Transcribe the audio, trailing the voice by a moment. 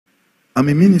I'm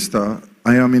a minister.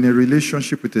 I am in a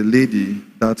relationship with a lady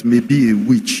that may be a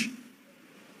witch.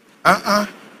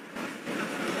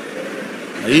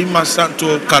 Ima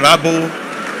Santo Karabo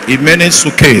Imene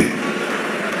Suke.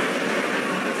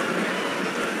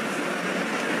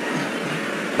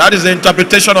 That is the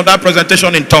interpretation of that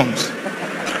presentation in tongues.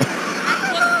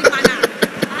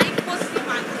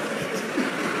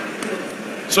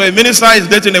 So a minister is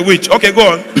dating a witch. Okay,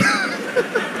 go on.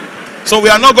 So we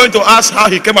are not going to ask how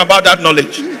he came about that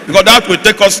knowledge, because that will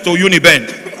take us to Unibend.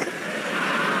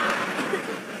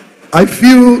 I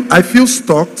feel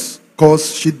stalked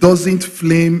because she doesn't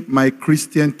flame my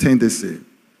Christian tendency.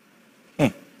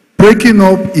 Breaking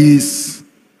up is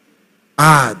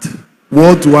hard.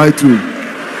 What do I do?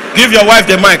 Give your wife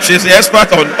the mic. She's the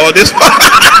expert on this one.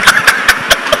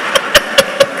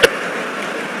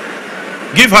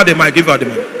 Give her the mic. Give her the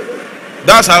mic.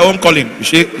 That's her own calling.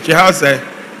 She has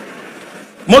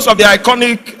most of the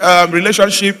iconic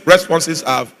relationship responses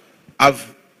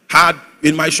I've had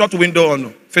in my short window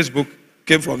on Facebook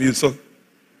came from you. So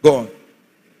go on.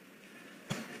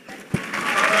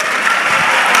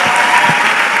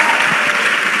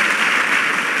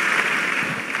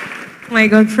 My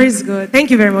God, praise God.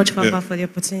 Thank you very much, Papa, for the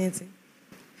opportunity.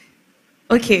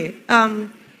 Okay.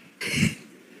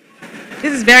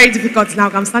 This is very difficult now.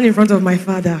 I'm standing in front of my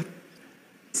father.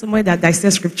 Somebody that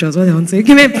dissects scriptures. What I want to say.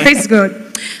 Give me praise God.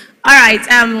 All right.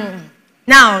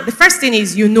 Now, the first thing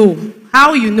is you know.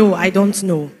 How you know, I don't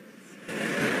know.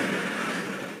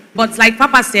 But like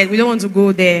Papa said, we don't want to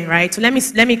go there, right? So let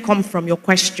me come from your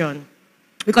question.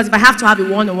 Because if I have to have a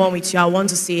one-on-one with you, I want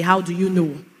to say, how do you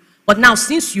know? But now,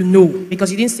 since you know,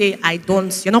 because you didn't say I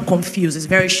don't, you're not confused. It's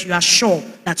very, you are sure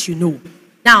that you know.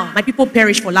 Now, my people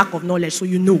perish for lack of knowledge, so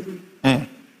you know.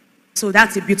 So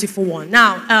that's a beautiful one.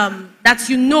 Now, that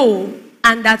you know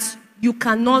and that you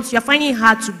cannot, you're finding it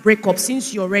hard to break up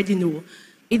since you already know.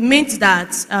 It means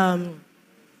that,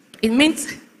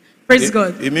 praise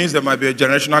God. It means there might be a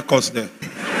generational curse there.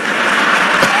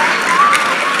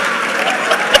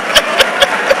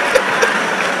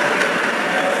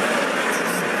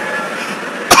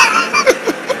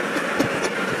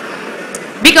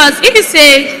 Because if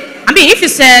you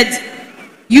said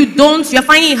you're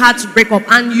finding it hard to break up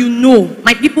and you know,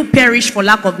 my people perish for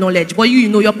lack of knowledge, but you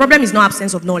know, your problem is not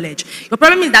absence of knowledge. Your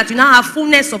problem is that you now have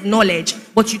fullness of knowledge,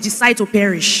 but you decide to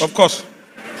perish. Of course.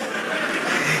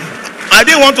 I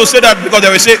didn't want to say that because they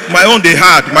will say, my own they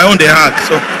had.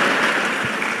 So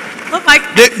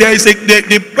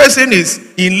the person is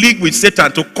in league with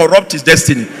Satan to corrupt his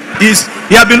destiny. He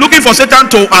has been looking for Satan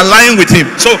to align with him.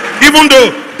 So even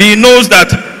though he knows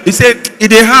that, he said,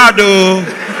 it is hard.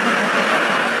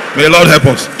 May the Lord help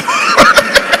us.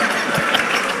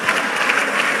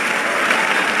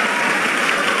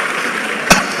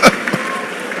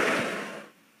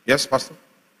 Yes, Pastor.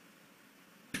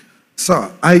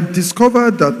 Sir, I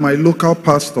discovered that my local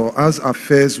pastor has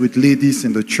affairs with ladies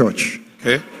in the church.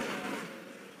 Okay.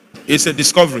 It's a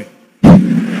discovery.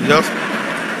 Yes.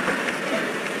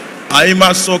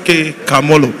 Aima Soke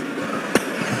Kamolo.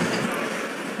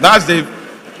 That's the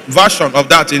version of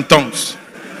that in tongues.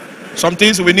 Some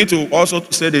things we need to also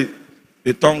say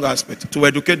the tongue aspect to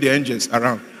educate the angels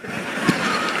around.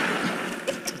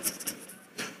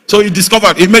 So he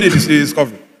made a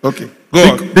discovery. Okay,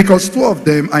 go on. Because two of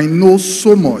them, I know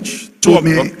so much, told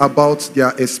me about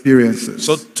their experiences.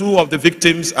 So two of the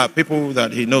victims are people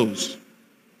that he knows.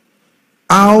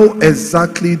 How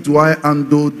exactly do I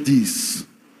handle this?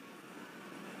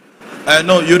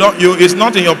 No, you don't. It's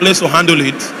not in your place to handle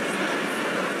it,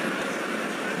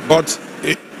 but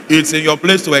it's in your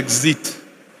place to exit.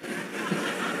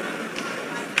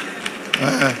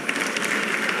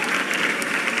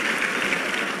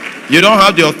 You don't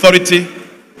have the authority,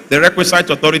 the requisite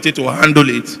authority to handle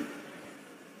it,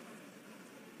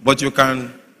 but you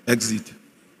can exit.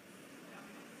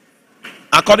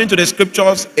 According to the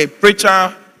scriptures, a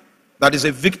preacher that is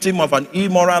a victim of an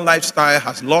immoral lifestyle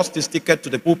has lost his ticket to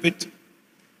the pulpit.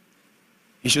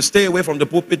 He should stay away from the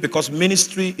pulpit because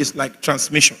ministry is like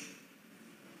transmission.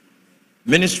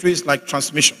 Ministry is like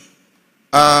transmission.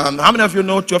 How many of you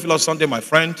know Theophilus Sunday, my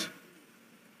friend?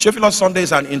 Theophilus Sunday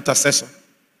is an intercessor.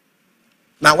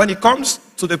 Now, when he comes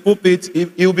to the pulpit,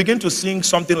 he will begin to sing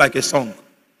something like a song.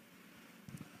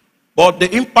 But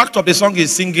the impact of the song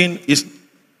he's singing is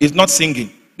not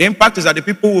singing. The impact is that the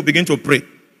people will begin to pray.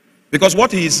 Because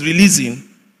what he is releasing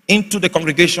into the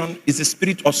congregation is a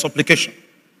spirit of supplication,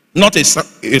 not a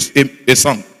song.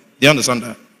 Do you understand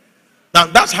that? Now,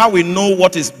 that's how we know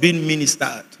what is being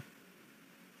ministered.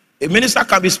 A minister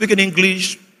can be speaking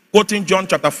English, quoting John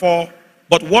chapter 4,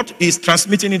 but what is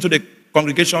transmitting into the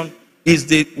congregation is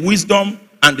the wisdom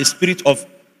and the spirit of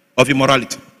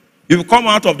immorality. You come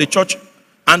out of the church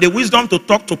and the wisdom to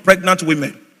talk to pregnant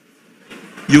women,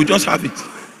 you just have it.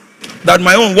 That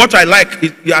my own, what I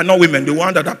like, they are not women, the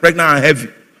ones that are pregnant and heavy.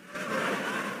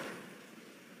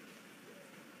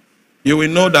 You will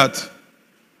know that.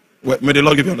 Well, may the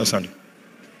Lord give you understanding.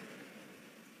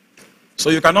 So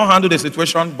you cannot handle the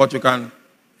situation, but you can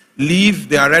leave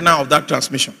the arena of that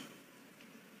transmission.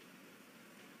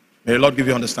 May the Lord give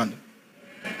you understanding.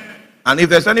 And if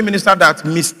there's any minister that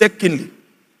mistakenly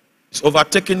is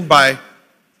overtaken by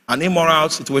an immoral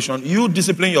situation, you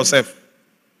discipline yourself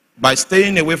by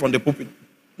staying away from the pulpit.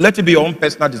 Let it be your own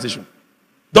personal decision.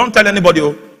 Don't tell anybody,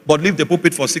 but leave the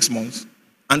pulpit for 6 months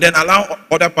and then allow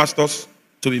other pastors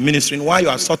to be ministering while you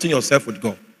are sorting yourself with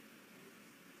God.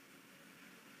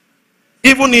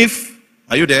 Even if,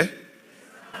 are you there?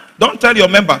 Don't tell your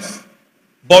members,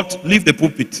 but leave the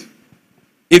pulpit.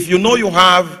 If you know you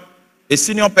have a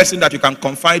senior person that you can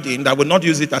confide in that will not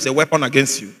use it as a weapon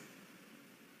against you,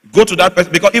 go to that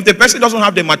person. Because if the person doesn't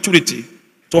have the maturity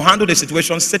to handle the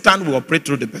situation, Satan will operate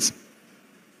through the person.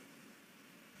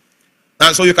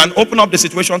 And so you can open up the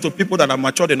situation to people that are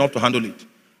matured enough to handle it.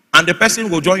 And the person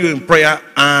will join you in prayer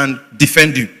and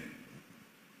defend you.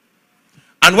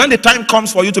 And when the time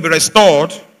comes for you to be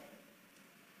restored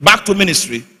back to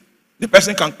ministry, the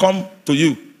person can come to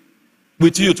you,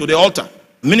 with you to the altar,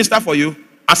 minister for you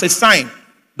as a sign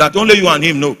that only you and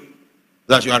him know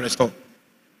that you are restored.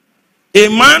 A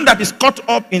man that is caught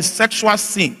up in sexual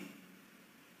sin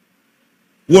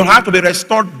will have to be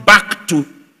restored back to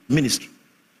ministry.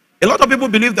 A lot of people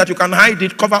believe that you can hide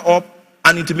it, cover up,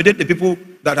 and intimidate the people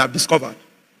that have discovered.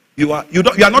 You are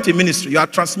not in ministry. You are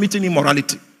transmitting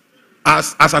immorality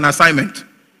as an assignment.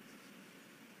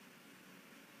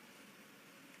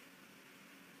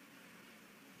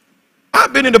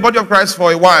 I've been in the body of Christ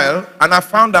for a while, and I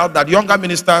found out that younger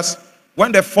ministers,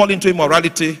 when they fall into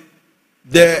immorality,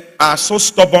 they are so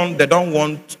stubborn, they don't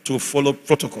want to follow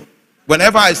protocol.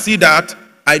 Whenever I see that,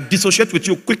 I dissociate with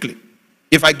you quickly.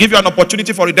 If I give you an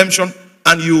opportunity for redemption,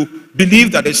 and you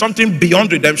believe that there's something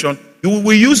beyond redemption, you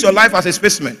will use your life as a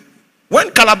specimen.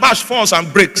 When calabash falls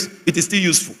and breaks, it is still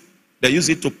useful. They use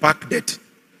it to pack debt.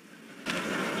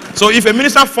 So if a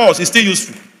minister falls, it's still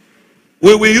useful.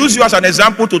 We will use you as an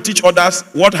example to teach others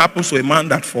what happens to a man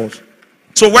that falls.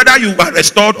 So whether you are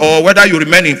restored or whether you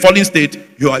remain in fallen state,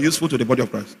 you are useful to the body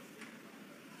of Christ.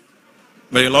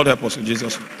 May the Lord help us in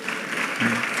Jesus' name.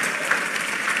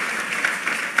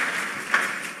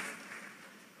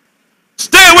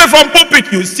 Stay away from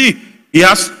pulpit. You see, he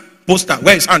has poster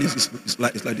where his hand is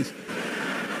like this.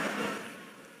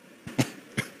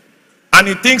 And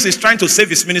he thinks he's trying to save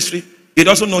his ministry. He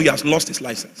doesn't know he has lost his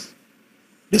license.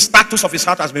 The status of his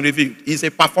heart has been revealed. He's a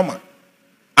performer,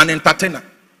 an entertainer.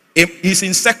 He's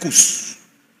in circus.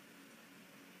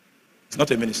 He's not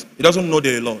a minister. He doesn't know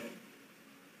the Lord.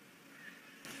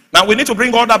 Now we need to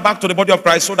bring all that back to the body of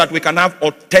Christ so that we can have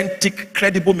authentic,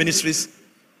 credible ministries.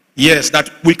 Yes, that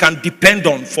we can depend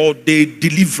on for the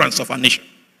deliverance of our nation.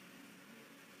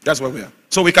 That's where we are.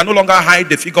 So we can no longer hide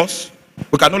the figures.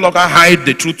 We can no longer hide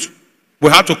the truth. We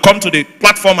have to come to the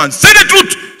platform and say the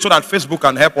truth so that Facebook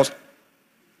can help us.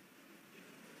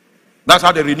 That's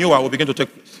how the renewal will begin to take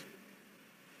place.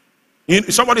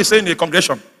 Somebody say in the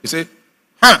congregation, you say,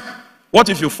 what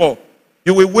if you fall?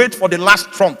 You will wait for the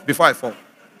last trump before I fall.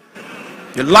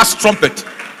 The last trumpet.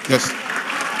 Yes.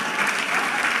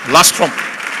 Last trump.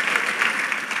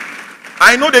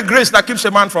 I know the grace that keeps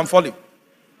a man from falling.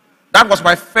 That was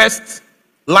my first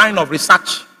line of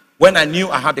research when I knew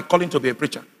I had the calling to be a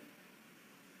preacher.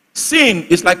 Sin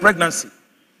is like pregnancy.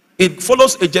 It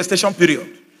follows a gestation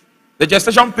period. The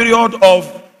gestation period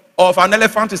of an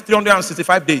elephant is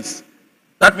 365 days.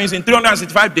 That means in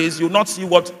 365 days, you will not see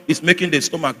what is making the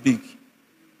stomach big.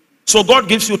 So God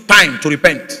gives you time to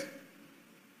repent.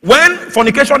 When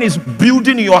fornication is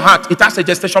building in your heart, it has a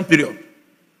gestation period.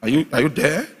 Are you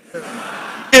there?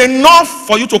 Enough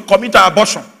for you to commit an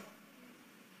abortion.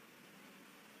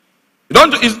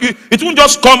 It won't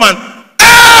just come and, hey,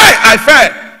 I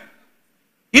fell.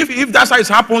 If that's how it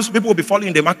happens, people will be falling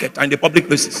in the market and in the public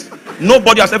places.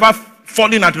 Nobody has ever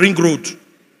fallen at Ring Road.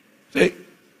 Say,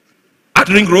 at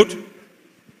Ring Road?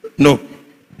 No.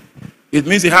 It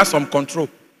means he has some control.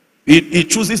 He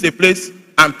chooses the place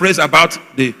and prays about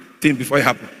the thing before it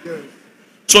happens.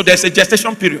 So there's a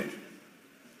gestation period.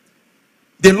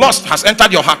 The lust has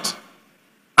entered your heart.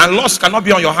 And lust cannot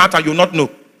be on your heart and you will not know.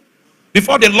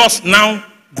 Before the lust now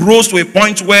grows to a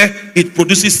point where it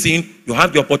produces sin, you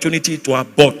have the opportunity to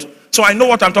abort. So I know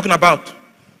what I'm talking about.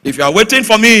 If you are waiting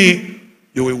for me,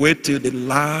 you will wait till the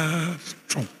last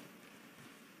trump.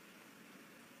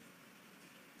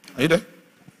 Are you there?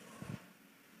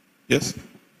 Yes.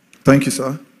 Thank you,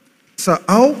 sir. Sir,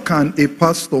 how can a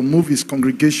pastor move his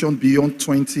congregation beyond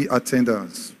 20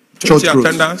 attendance? 20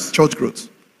 attendance? Church growth.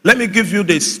 Let me give you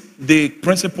the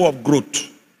principle of growth.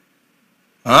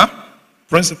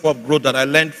 Principle of growth that I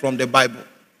learned from the Bible.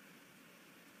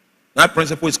 That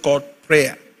principle is called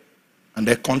prayer. And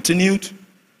they continued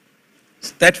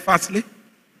steadfastly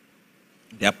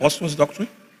the apostles' doctrine,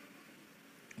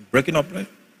 breaking up bread,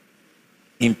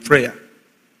 in prayer.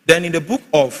 Then in the book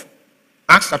of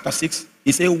Acts chapter 6,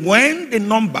 he said, when the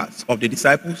numbers of the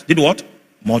disciples did what?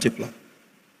 Multiply.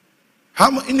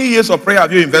 How many years of prayer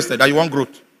have you invested that you want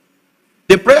growth?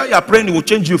 The prayer you are praying will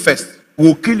change you first.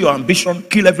 Will kill your ambition,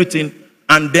 kill everything,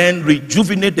 and then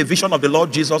rejuvenate the vision of the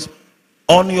Lord Jesus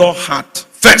on your heart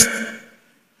first.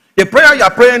 The prayer you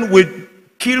are praying will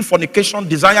kill fornication,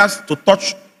 desires to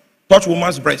touch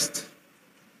woman's breast.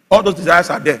 All those desires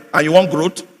are there, and you want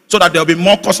growth so that there will be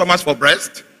more customers for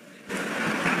breast.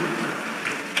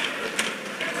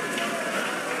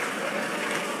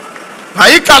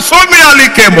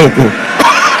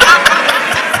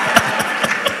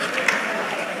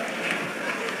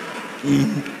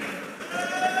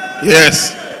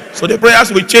 Yes. So the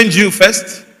prayers will change you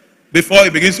first before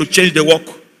it begins to change the work.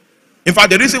 In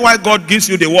fact, the reason why God gives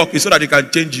you the work is so that He can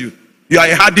change you. You are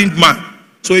a hardened man.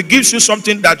 So He gives you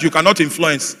something that you cannot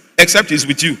influence except He's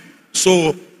with you.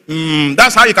 So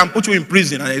that's how He can put you in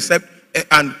prison and accept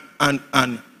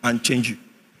and change you.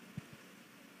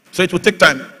 So it will take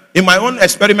time. In my own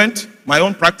experiment, my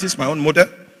own practice, my own model,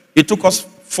 it took us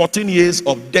 14 years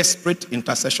of desperate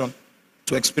intercession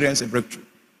to experience a breakthrough.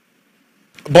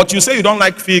 But you say you don't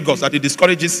like figures, that it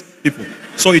discourages people.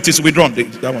 So it is withdrawn.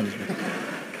 That one is withdrawn.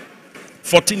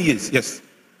 14 years, yes.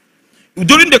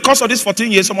 During the course of these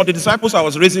 14 years, some of the disciples I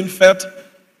was raising felt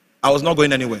I was not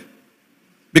going anywhere.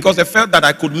 Because they felt that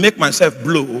I could make myself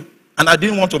blow, and I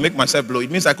didn't want to make myself blow.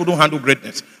 It means I couldn't handle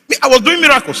greatness. I was doing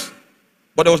miracles,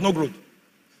 but there was no growth.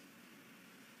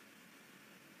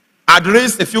 I'd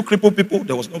raised a few crippled people,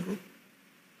 there was no growth.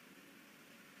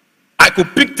 I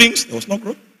could pick things, there was no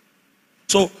growth.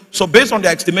 So based on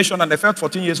their estimation, and they felt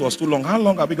 14 years was too long, how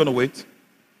long are we going to wait?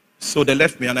 So they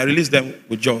left me, and I released them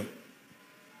with joy.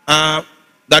 That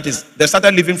is, they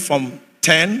started living from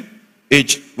 10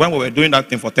 age, when we were doing that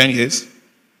thing for 10 years,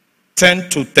 10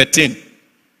 to 13.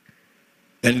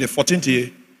 Then in the 14th year,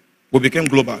 we became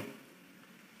global.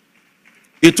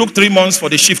 It took 3 months for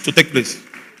the shift to take place.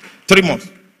 3 months.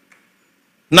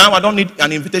 Now I don't need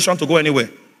an invitation to go anywhere.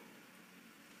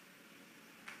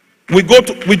 We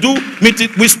do meeting,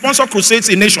 we sponsor crusades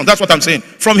in nations. That's what I'm saying.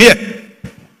 From here.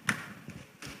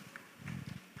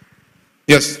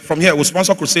 Yes, from here we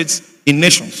sponsor crusades in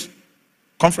nations.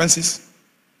 Conferences.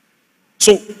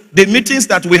 So the meetings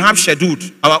that we have scheduled,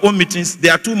 our own meetings, they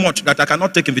are too much that I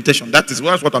cannot take invitation. That's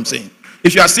what I'm saying.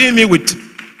 If you are seeing me with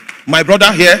my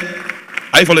brother here,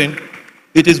 are you following?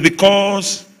 It is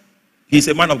because he's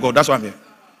a man of God. That's why I'm here.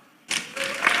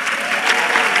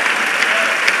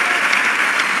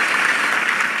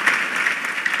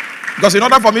 Because in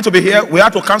order for me to be here, we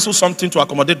have to cancel something to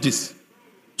accommodate this.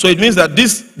 So it means that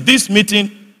this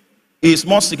meeting is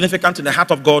more significant in the heart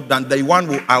of God than the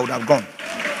one I would have gone.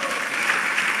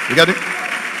 You get it?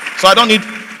 So I don't need,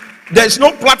 there is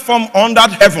no platform under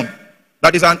heaven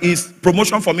that is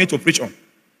promotion for me to preach on.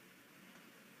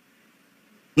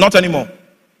 Not anymore.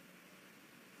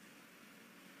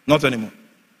 Not anymore.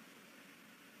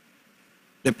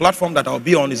 The platform that I'll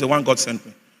be on is the one God sent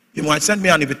me. You might send me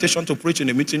an invitation to preach in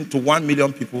a meeting to 1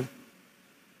 million people.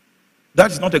 That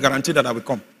is not a guarantee that I will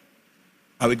come.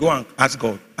 I will go and ask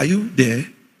God, are you there?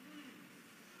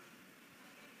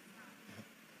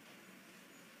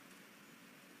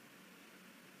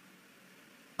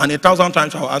 And 1,000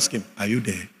 times I will ask him, are you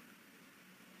there?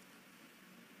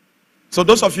 So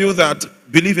those of you that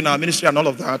believe in our ministry and all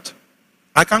of that,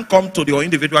 I can't come to your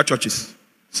individual churches.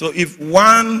 So if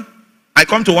I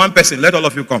come to one person, let all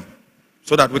of you come.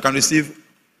 So that we can receive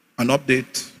an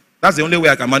update. That's the only way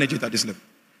I can manage it at this level.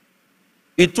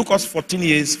 It took us 14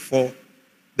 years for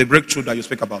the breakthrough that you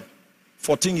speak about.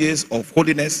 14 years of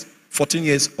holiness, 14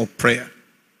 years of prayer.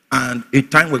 And a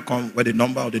time will come where the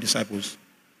number of the disciples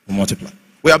will multiply.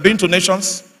 We have been to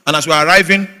nations, and as we are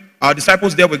arriving, our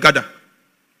disciples there will gather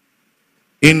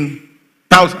in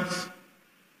thousands.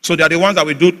 So they are the ones that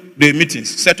will do the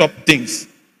meetings, set up things.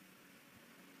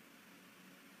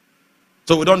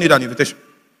 So we don't need an invitation.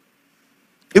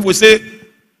 If we say,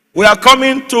 we are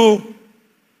coming to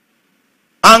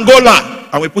Angola,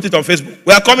 and we put it on Facebook,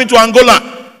 we are coming to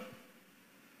Angola,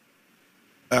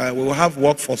 we will have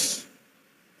workforce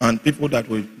and people that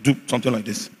will do something like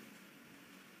this.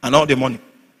 And all the money.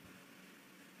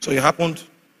 So it happened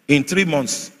in 3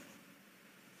 months.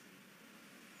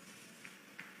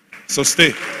 So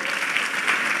stay.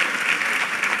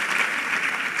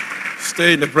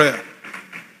 Stay in the prayer.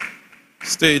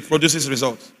 Stay. It produces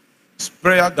results.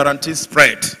 Prayer guarantees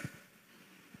spread.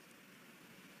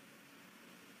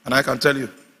 And I can tell you.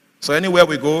 So anywhere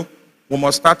we go, we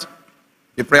must start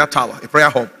a prayer tower, a prayer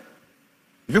hub.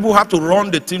 People have to run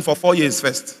the thing for 4 years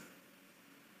first.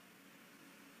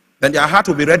 Then their heart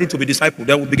will be ready to be discipled.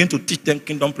 They will begin to teach them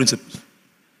kingdom principles.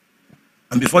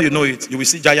 And before you know it, you will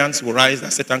see giants will rise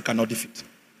that Satan cannot defeat.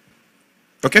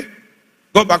 Okay?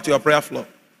 Go back to your prayer floor.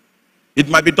 It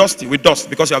might be dusty with dust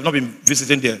because you have not been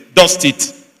visiting there. Dust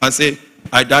it and say,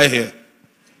 I die here.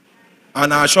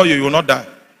 And I assure you, you will not die.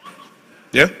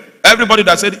 Yeah? Everybody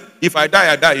that said, if I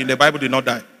die, I die, in the Bible did not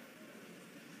die.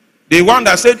 The one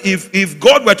that said, if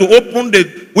God were to open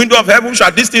the window of heaven,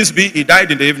 shall these things be? He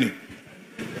died in the evening.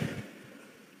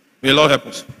 May the Lord help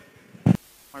us.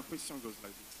 My question goes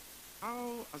like this.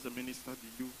 How, as a minister,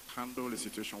 do you handle a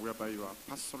situation whereby you are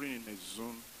pastoring in a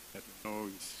zone that you know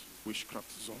is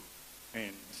witchcraft zone?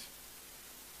 And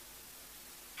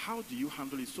how do you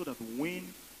handle it so that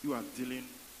when you are dealing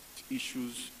with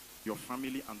issues, your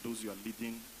family and those you are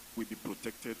leading will be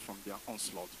protected from their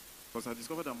onslaught? Because I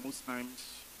discovered that most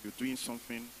times you're doing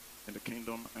something in the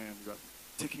kingdom and you are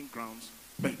taking grounds,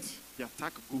 but the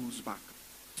attack goes back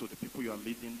to the people you are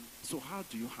leading. So how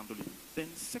do you handle it? Then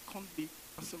secondly,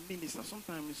 as a minister,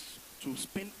 sometimes to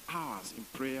spend hours in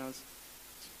prayers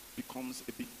becomes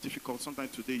a bit difficult.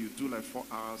 Sometimes today you do like 4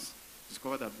 hours.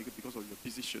 Discover that because of your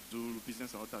busy schedule,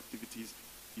 business and other activities,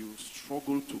 you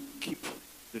struggle to keep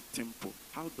the tempo.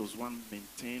 How does one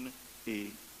maintain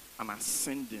an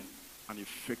ascending and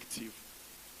effective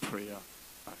prayer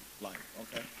life?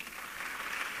 Okay.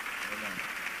 Amen.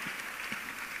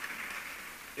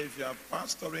 If you are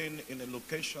pastoring in a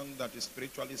location that is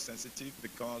spiritually sensitive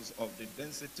because of the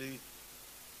density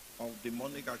of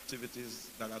demonic activities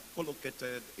that are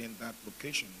collocated in that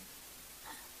location,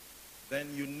 then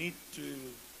you need to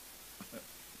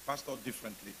pastor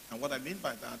differently. And what I mean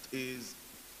by that is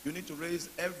you need to raise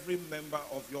every member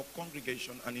of your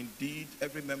congregation and indeed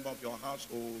every member of your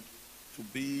household to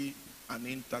be an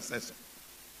intercessor.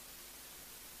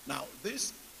 Now,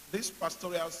 this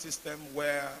pastoral system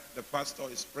where the pastor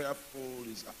is prayerful,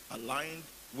 is aligned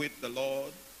with the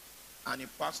Lord, and he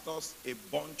pastors a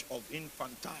bunch of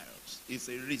infantiles is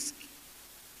a risk.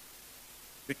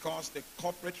 Because the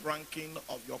corporate ranking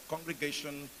of your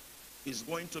congregation is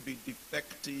going to be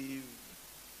defective,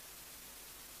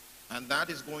 and that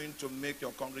is going to make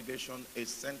your congregation a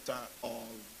center of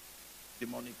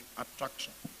demonic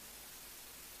attraction.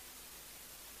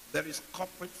 There is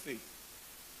corporate faith.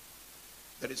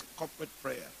 There is corporate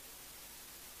prayer.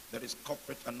 There is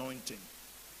corporate anointing.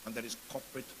 And there is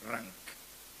corporate rank.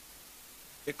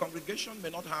 A congregation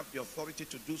may not have the authority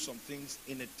to do some things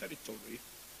in a territory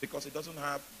because it doesn't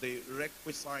have the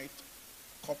requisite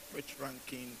corporate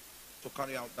ranking to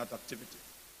carry out that activity.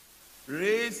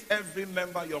 Raise every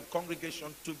member of your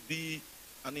congregation to be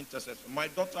an intercessor. My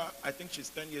daughter, I think she's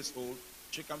 10 years old.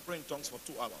 She can pray in tongues for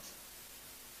 2 hours.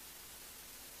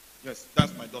 Yes,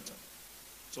 that's my daughter.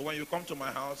 So when you come to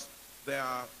my house, there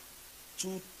are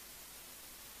two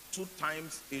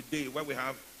times a day where we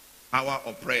have hour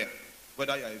of prayer.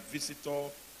 Whether you're a visitor,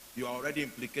 you are already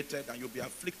implicated, and you'll be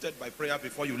afflicted by prayer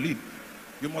before you leave.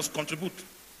 You must contribute.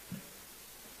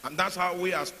 And that's how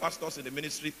we as pastors in the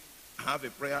ministry have a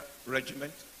prayer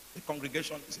regiment. The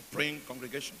congregation is a praying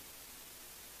congregation.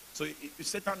 So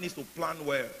Satan needs to plan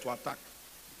where to attack.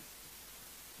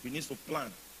 He needs to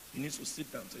plan. He needs to sit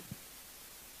down and say.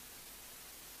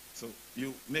 So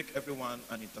you make everyone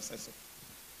an intercessor.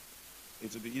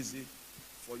 It will be easy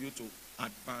for you to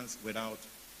advance without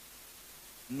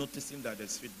noticing that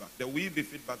there's feedback. There will be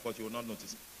feedback, but you will not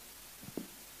notice it.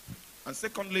 And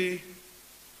secondly,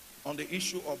 on the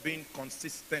issue of being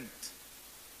consistent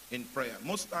in prayer.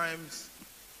 Most times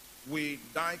we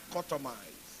dichotomize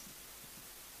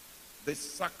the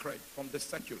sacred from the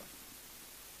secular.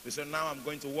 We say, now I'm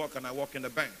going to work and I work in the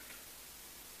bank.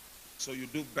 So you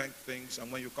do bank things,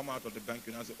 and when you come out of the bank,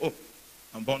 you now say, oh,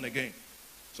 I'm born again.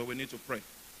 So we need to pray.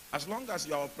 As long as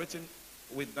you are operating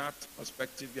with that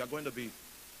perspective, you are going to be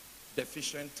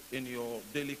deficient in your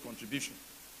daily contribution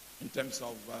in terms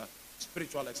of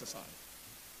spiritual exercise.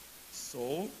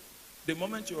 So the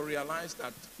moment you realize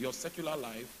that your secular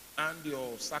life and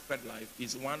your sacred life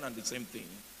is one and the same thing,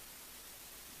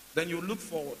 then you look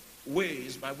for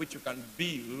ways by which you can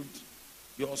build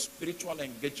your spiritual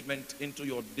engagement into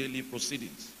your daily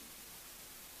proceedings.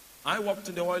 I worked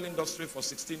in the oil industry for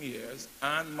 16 years,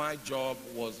 and my job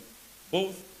was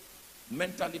both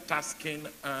mentally tasking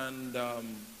and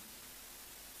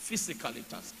physically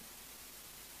tasking.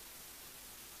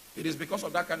 It is because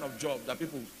of that kind of job that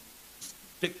people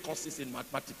take courses in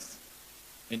mathematics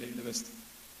in the university.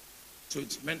 So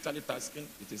it's mentally tasking,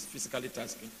 it is physically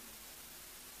tasking.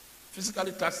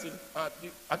 Physically tasking,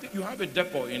 I think you have a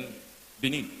depot in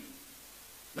Benin.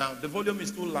 Now, the volume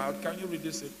is too loud. Can you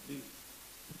reduce it, please?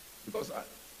 Because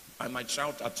I might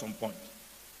shout at some point.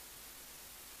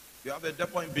 You have a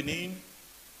depot in Benin.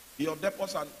 Your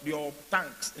depots and your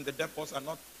tanks in the depots are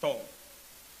not tall.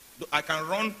 I can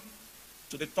run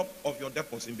to the top of your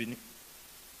depots in Benin.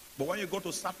 But when you go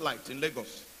to Satellite in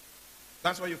Lagos,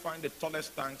 that's where you find the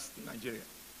tallest tanks in Nigeria.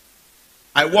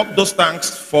 I worked those tanks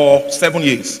for 7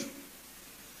 years.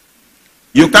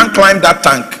 You can't climb that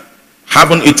tank,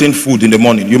 haven't eaten food in the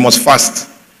morning. You must fast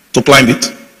to climb it.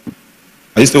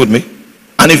 Are you still with me?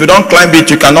 And if you don't climb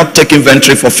it, you cannot take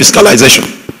inventory for fiscalization.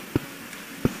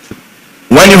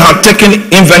 When you have taken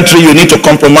inventory, you need to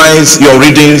compromise your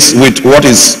readings with what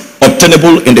is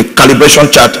obtainable in the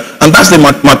calibration chart. And that's the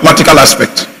mathematical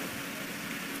aspect.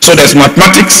 So there's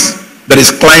mathematics, there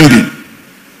is climbing.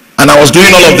 And I was doing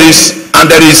all of this,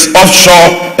 and there is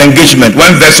offshore engagement.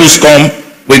 When vessels come,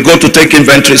 we go to take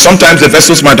inventory. Sometimes the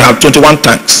vessels might have 21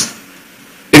 tanks.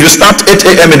 If you start 8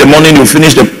 a.m. in the morning, you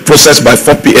finish the process by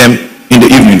 4 p.m. in the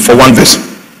evening for one vessel.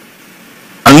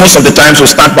 And most of the times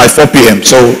we start by 4 p.m.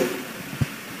 So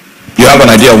you have an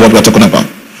idea of what we're talking about.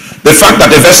 The fact that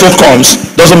a vessel comes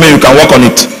doesn't mean you can work on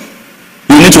it.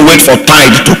 You need to wait for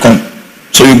tide to come.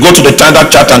 So you go to the tidal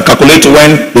chart and calculate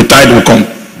when the tide will come.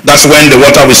 That's when the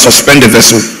water will suspend the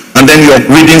vessel. And then your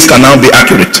readings can now be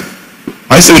accurate.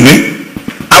 Are you still with me?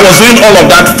 I was doing all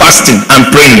of that fasting and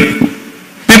praying.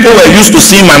 People were used to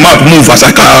seeing my mouth move as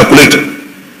I calculate.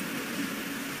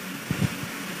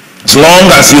 As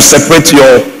long as you separate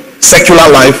your secular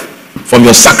life from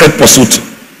your sacred pursuit,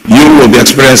 you will be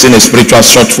experiencing a spiritual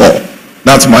shortfall.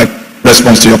 That's my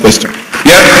response to your question.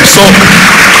 Yeah, so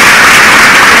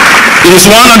it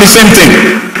is one and the same thing.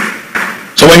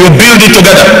 So when you build it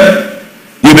together,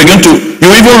 you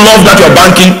even love that you're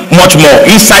banking much more.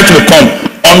 Insight will come.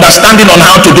 Understanding on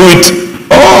how to do it.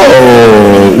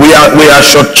 Oh, we are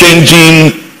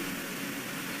shortchanging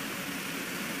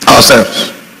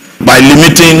ourselves by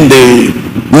limiting the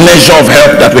measure of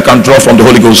help that we can draw from the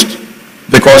Holy Ghost,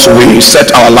 because we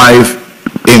set our life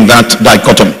in that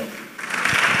dichotomy.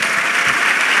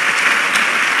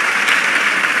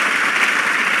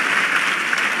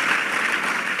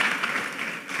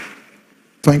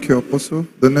 Thank you, Apostle.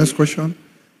 The next question.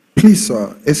 Please,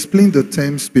 sir, explain the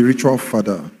term spiritual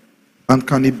father. And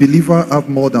can a believer have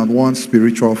more than one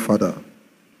spiritual father?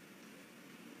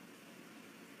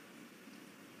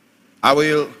 I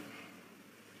will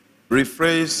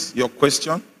rephrase your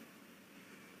question.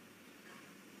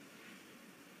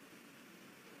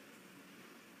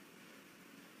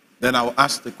 Then I'll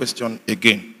ask the question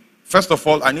again. First of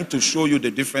all, I need to show you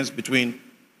the difference between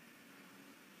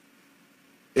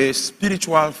a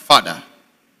spiritual father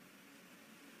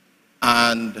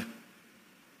and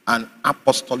an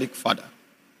apostolic father.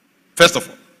 First of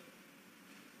all.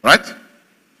 Right?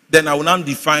 Then I will now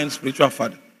define spiritual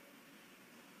father.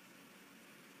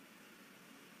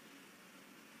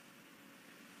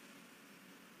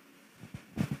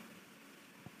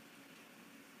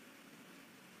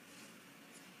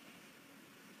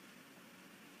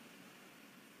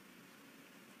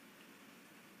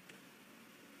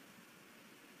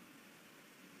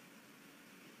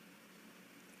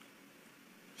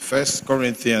 First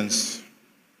Corinthians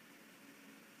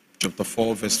chapter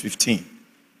 4 verse 15.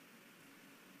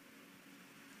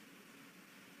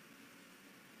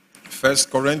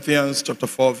 First Corinthians chapter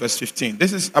 4 verse 15.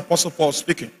 This is Apostle Paul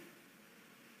speaking.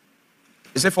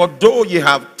 He said, for though ye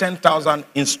have 10,000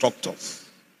 instructors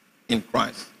in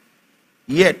Christ,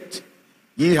 yet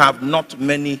ye have not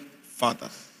many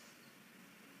fathers.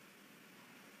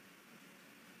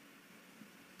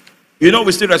 You know,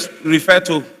 we still refer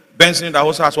to Benson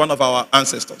Dahosa as one of our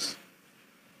ancestors.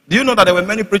 Do you know that there were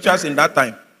many preachers in that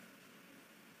time?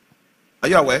 Are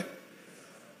you aware?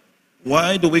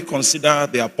 Why do we consider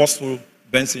the Apostle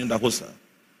Benson Dahosa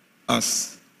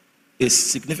as a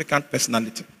significant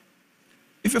personality?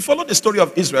 If you follow the story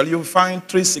of Israel, you will find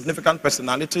three significant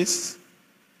personalities.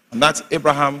 And that's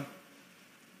Abraham,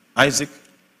 Isaac,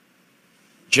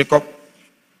 Jacob.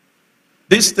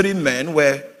 These three men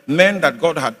were men that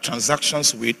God had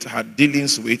transactions with, had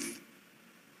dealings with.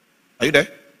 Are you there?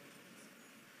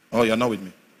 Oh, you're not with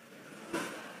me.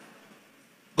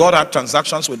 God had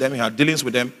transactions with them, he had dealings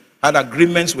with them, had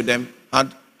agreements with them,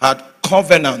 had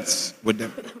covenants with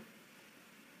them.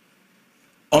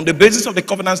 On the basis of the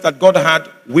covenants that God had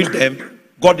with them,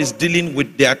 God is dealing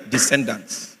with their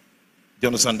descendants. Do you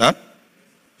understand that?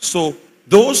 So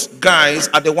Those guys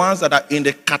are the ones that are in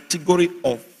the category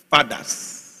of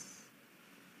fathers.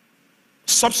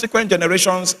 Subsequent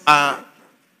generations are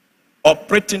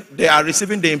operating, they are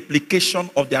receiving the implication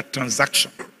of their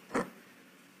transaction.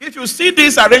 If you see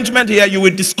this arrangement here, you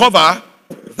will discover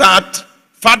that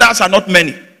fathers are not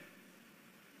many.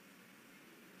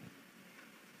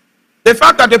 The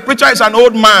fact that the preacher is an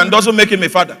old man doesn't make him a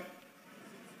father.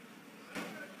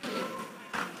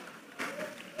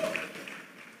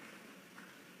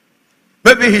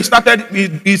 Maybe he started,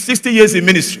 he's 60 years in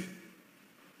ministry.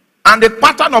 And the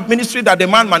pattern of ministry that the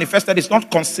man manifested is not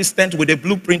consistent with the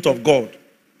blueprint of God.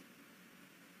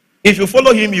 If you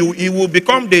follow him, he will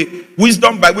become the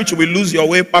wisdom by which you will lose your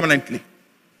way permanently.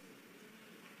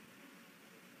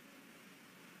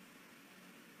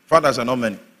 Fathers are not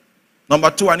many. Number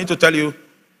two, I need to tell you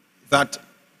that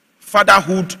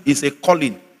fatherhood is a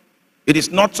calling. It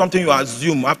is not something you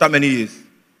assume after many years.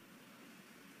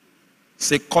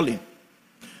 It's a calling.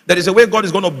 There is a way God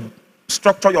is going to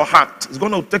structure your heart. It's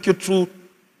going to take you through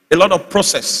a lot of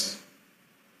process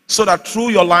so that through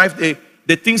your life,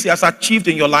 the things he has achieved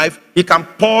in your life, he can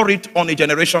pour it on a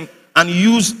generation and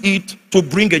use it to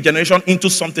bring a generation into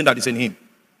something that is in him.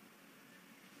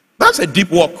 That's a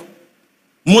deep work.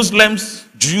 Muslims,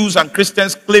 Jews, and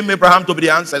Christians claim Abraham to be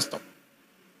the ancestor.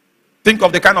 Think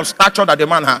of the kind of stature that the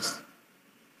man has.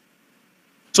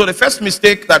 So the first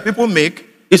mistake that people make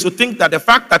is to think that the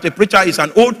fact that a preacher is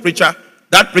an old preacher,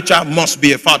 that preacher must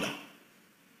be a father.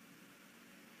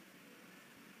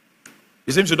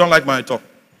 It seems you don't like my talk.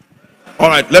 All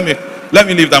right, let me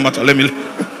leave that matter. Let me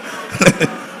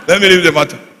leave the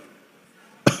matter.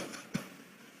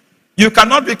 You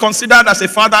cannot be considered as a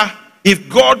father if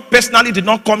God personally did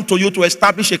not come to you to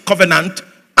establish a covenant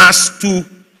as to,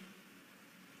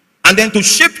 and then to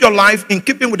shape your life in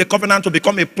keeping with the covenant to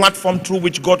become a platform through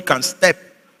which God can step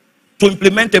to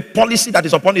implement a policy that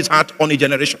is upon his heart on a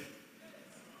generation.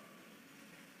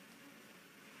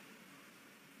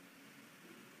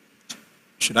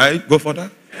 Should I go further?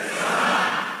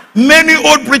 Yes, many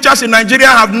old preachers in Nigeria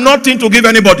have nothing to give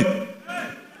anybody.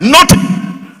 Nothing.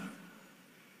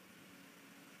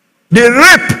 The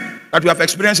rape that we have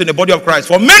experienced in the body of Christ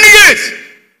for many years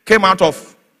came out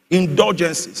of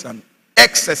indulgences and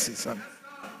excesses. And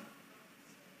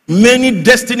many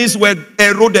destinies were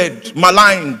eroded,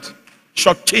 maligned,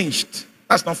 shortchanged.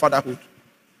 That's not fatherhood.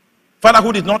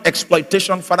 Fatherhood is not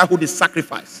exploitation. Fatherhood is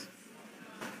sacrifice.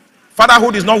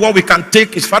 Fatherhood is not what we can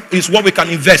take, it's what we can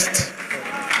invest.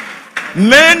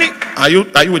 Many, are you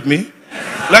with me?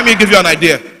 Let me give you an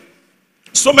idea.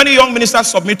 So many young ministers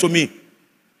submit to me.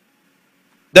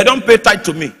 They don't pay tithe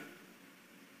to me.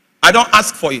 I don't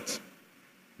ask for it.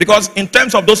 Because in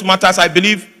terms of those matters, I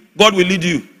believe God will lead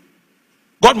you.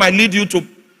 God might lead you to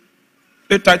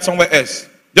pay tithe somewhere else. Do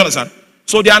you understand?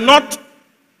 So they are not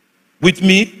with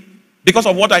me because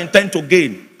of what I intend to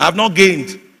gain. I have not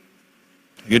gained.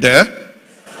 You there?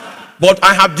 But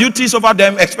I have duties over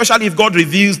them, especially if God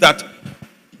reveals that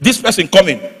this person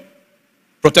coming,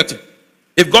 protect him.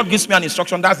 If God gives me an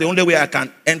instruction, that's the only way I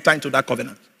can enter into that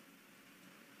covenant.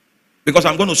 Because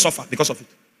I'm going to suffer because of it.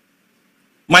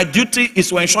 My duty is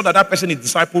to ensure that that person is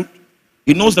discipled.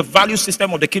 He knows the value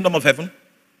system of the kingdom of heaven.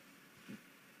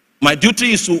 My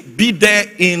duty is to be there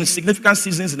in significant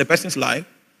seasons in the person's life.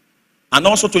 And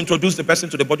also to introduce the person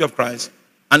to the body of Christ.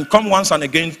 And come once and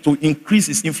again to increase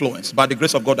his influence by the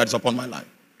grace of God that is upon my life.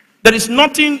 There is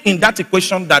nothing in that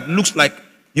equation that looks like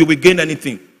you will gain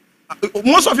anything.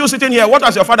 Most of you sitting here, what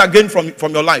has your father gained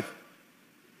from your life?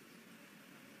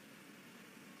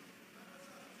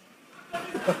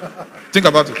 Think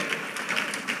about it.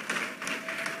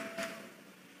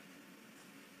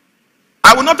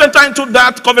 I will not enter into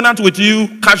that covenant with you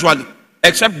casually,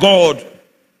 except God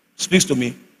speaks to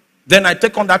me. Then I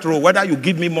take on that role, whether you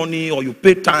give me money or you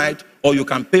pay tithe or you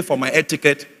can pay for my air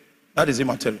ticket, that is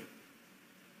immaterial.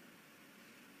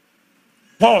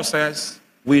 Paul says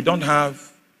we don't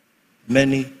have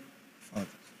many fathers.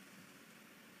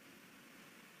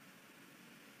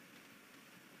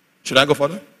 Should I go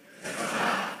further?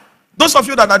 Those of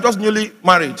you that are just newly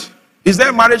married, is there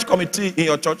a marriage committee in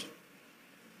your church?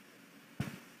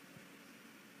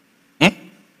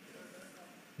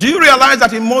 Do you realize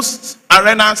that in most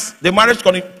arenas, the marriage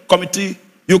committee,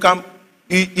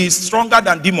 is stronger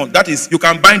than demons? That is, you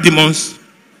can bind demons.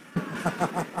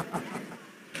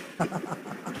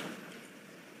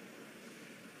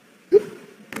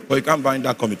 But you can't bind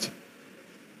that committee.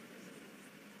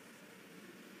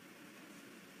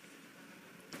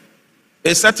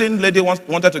 A certain lady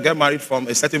wanted to get married from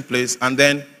a certain place and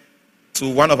then to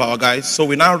one of our guys. So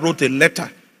we now wrote a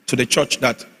letter to the church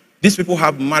that these people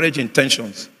have marriage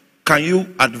intentions. Can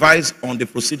you advise on the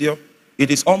procedure? It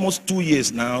is almost 2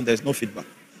 years now. There's no feedback.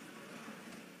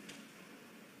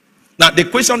 Now, the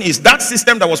question is, that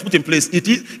system that was put in place,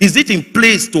 is it in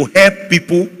place to help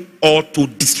people or to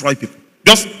destroy people?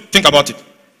 Just think about it.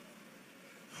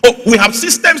 Oh, we have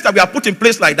systems that we have put in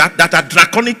place like that that are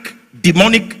draconic,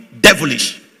 demonic,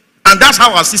 devilish. And that's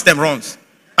how our system runs.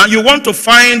 And you want to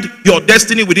find your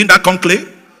destiny within that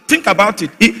conclave? Think about it.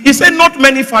 He said, not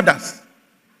many fathers.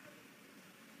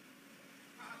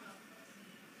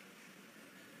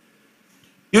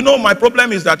 You know, my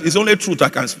problem is that it's only truth I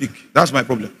can speak. That's my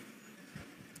problem.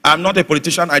 I'm not a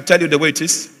politician. I tell you the way it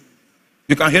is.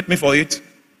 You can hate me for it.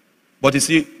 But you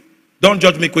see, don't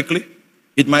judge me quickly.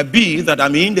 It might be that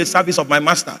I'm in the service of my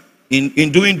master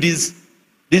in doing this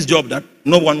job that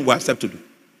no one will accept to do.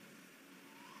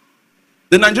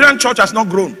 The Nigerian church has not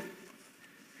grown.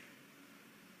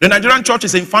 The Nigerian church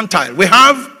is infantile. We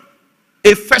have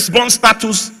a firstborn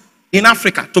status in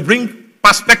Africa to bring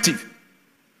perspective.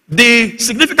 The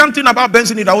significant thing about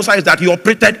Benson Idahosa is that he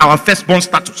operated our firstborn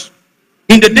status.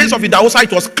 In the days of Idahosa,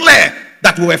 it was clear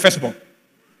that we were firstborn.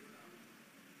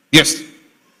 Yes.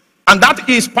 And that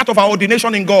is part of our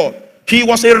ordination in God. He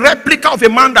was a replica of a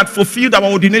man that fulfilled our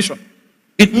ordination.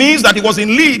 It means that he was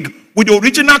in league with the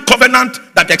original covenant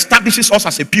that establishes us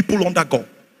as a people under God.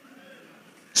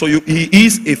 So he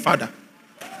is a father.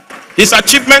 His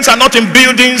achievements are not in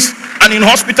buildings and in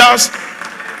hospitals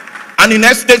and in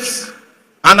estates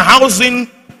and housing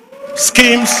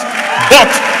schemes, but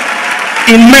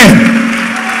in men.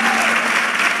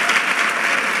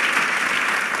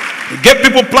 He gave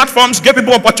people platforms, gave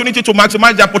people opportunity to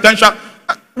maximize their potential.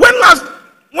 When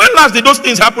last did those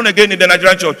things happen again in the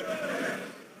Nigerian church?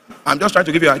 I'm just trying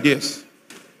to give you ideas.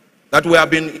 That we have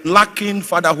been lacking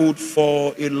fatherhood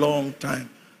for a long time.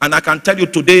 And I can tell you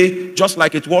today, just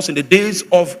like it was in the days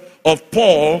of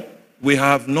Paul, we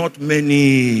have not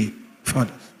many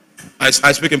fathers. I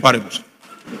speak in parables.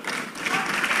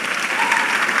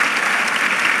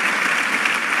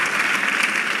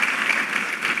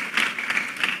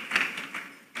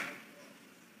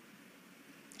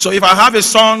 So if I have a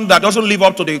son that doesn't live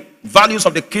up to the values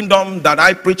of the kingdom that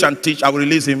I preach and teach, I will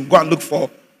release him. Go and look for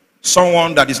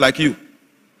someone that is like you.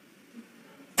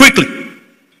 Quickly.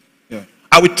 Yeah.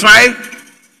 I will try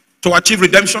to achieve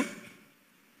redemption.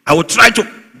 I will try to,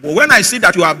 but when I see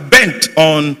that you are bent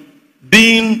on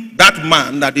being that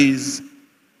man that is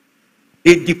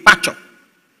a departure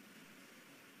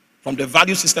from the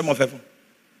value system of heaven,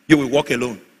 you will walk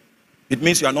alone. It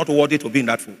means you are not worthy to be in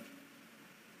that fold.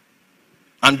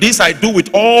 And this I do with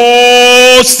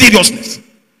all seriousness.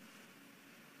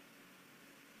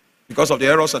 Because of the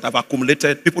errors that I've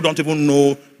accumulated, people don't even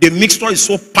know. The mixture is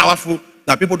so powerful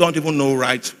that people don't even know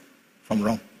right from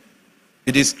wrong.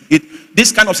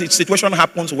 This kind of situation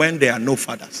happens when there are no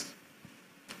fathers.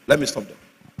 Let me stop there.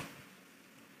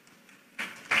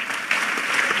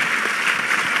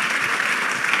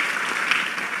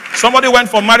 Somebody went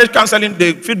for marriage counseling.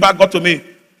 The feedback got to me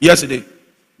yesterday.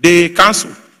 They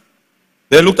canceled.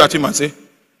 They looked at him and said,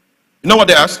 you know what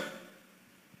they asked?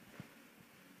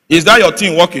 Is that your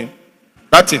team working?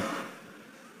 That team.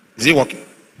 Is he working?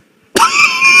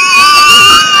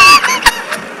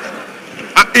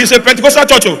 It's a Pentecostal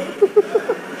church.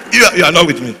 You are not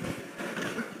with me.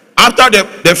 After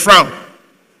the frown,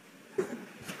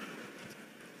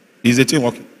 is the team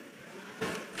working?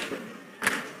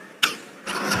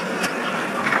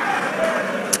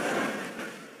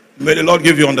 May the Lord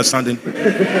give you understanding.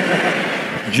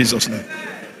 In Jesus' name.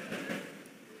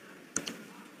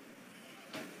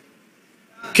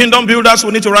 Kingdom builders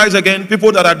will need to rise again.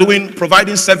 People that are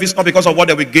providing service, not because of what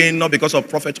they will gain, not because of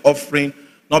profit offering,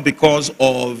 not because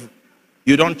of,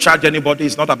 you don't charge anybody.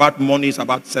 It's not about money, it's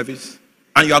about service.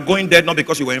 And you are going there not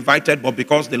because you were invited, but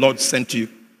because the Lord sent you.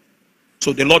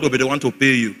 So the Lord will be the one to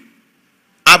pay you.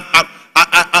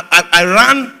 I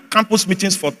ran campus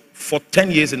meetings for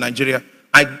 10 years in Nigeria.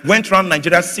 I went around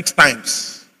Nigeria 6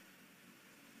 times.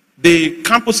 The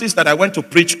campuses that I went to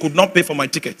preach could not pay for my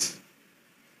tickets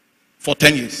for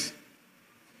 10 years.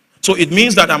 So it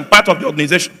means that I'm part of the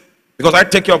organization because I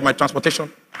take care of my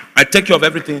transportation. I take care of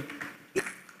everything. Do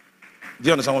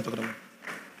you understand what I'm talking about?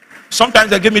 Sometimes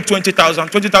they give me 20,000.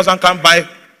 20,000 can't buy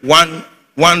one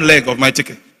leg of my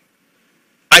ticket.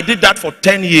 I did that for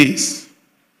 10 years.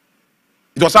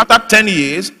 It was after 10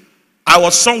 years, I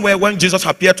was somewhere when Jesus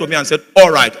appeared to me and said,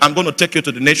 all right, I'm going to take you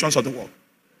to the nations of the world.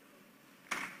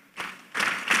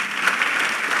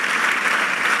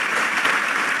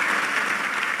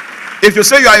 If you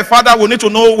say you are a father, we need to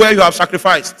know where you have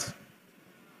sacrificed.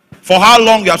 For how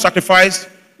long you have sacrificed.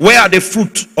 Where are the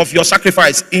fruit of your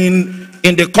sacrifice in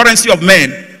the currency of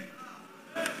men?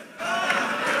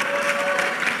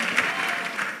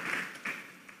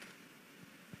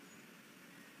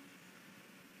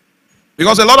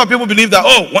 Because a lot of people believe that,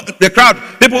 oh, the crowd,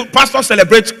 pastors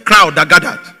celebrate crowd that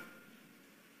gathered.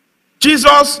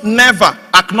 Jesus never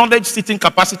acknowledged seating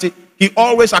capacity. He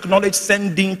always acknowledged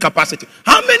sending capacity.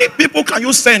 How many people can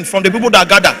you send from the people that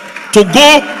gather to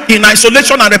go in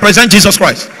isolation and represent Jesus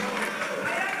Christ?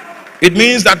 It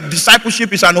means that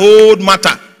discipleship is an old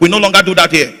matter. We no longer do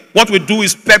that here. What we do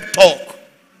is pep talk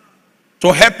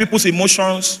to help people's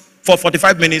emotions for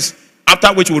 45 minutes,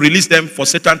 after which we release them for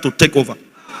Satan to take over.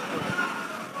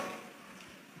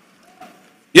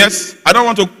 Yes, I don't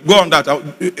want to go on that.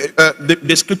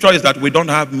 The scripture is that we don't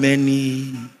have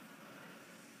many.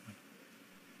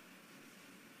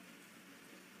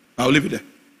 I'll leave it there.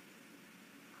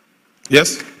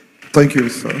 Yes? Thank you,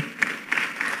 sir.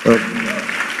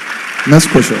 Next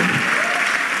question.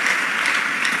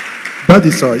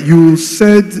 Daddy, sir, you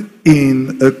said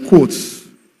in a quote,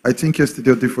 I think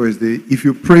yesterday or the first day, if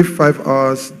you pray 5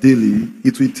 hours daily,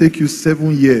 it will take you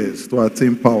 7 years to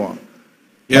attain power.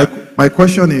 Yeah. My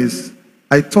question is,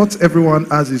 I thought everyone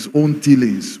has his own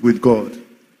dealings with God.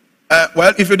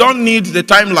 Well, if you don't need the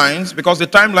timelines, because the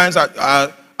timelines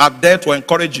are there to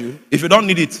encourage you, if you don't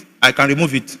need it, I can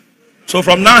remove it. So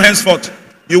from now henceforth,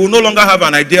 you will no longer have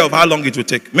an idea of how long it will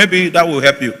take. Maybe that will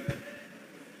help you.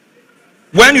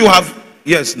 When you have,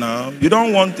 yes, now, you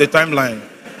don't want the timeline.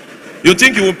 You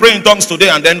think you will pray in tongues today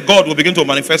and then God will begin to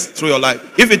manifest through your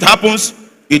life. If it happens,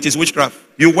 it is witchcraft.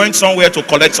 You went somewhere to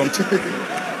collect something.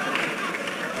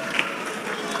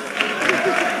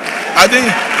 I think.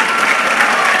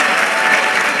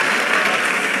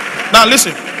 Now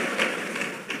listen.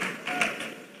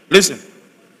 Listen.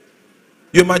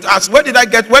 You might ask, where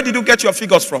did you get your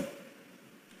figures from?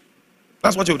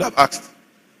 That's what you would have asked.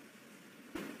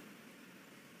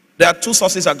 There are 2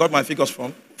 sources I got my figures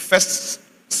from. First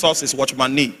source is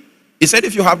Watchman Nee. He said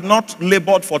if you have not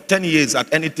labored for 10 years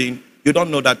at anything, you don't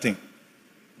know that thing.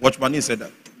 Watchman Nee said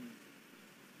that.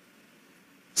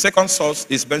 Second source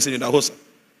is Benson Idahosa.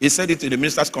 He said it in the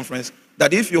ministers' conference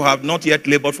that if you have not yet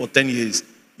labored for 10 years,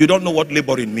 you don't know what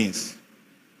laboring means.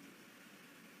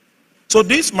 So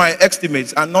these my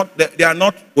estimates are not, they are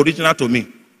not original to me.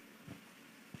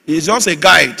 It's just a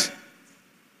guide.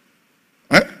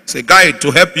 It's a guide to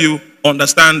help you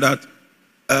understand that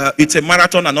it's a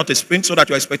marathon and not a sprint, so that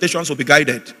your expectations will be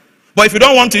guided. But if you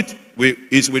don't want it,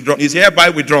 it's withdrawn. It's hereby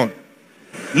withdrawn.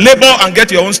 Labor and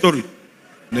get your own story.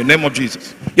 In the name of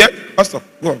Jesus. Yeah, Pastor,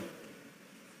 go on.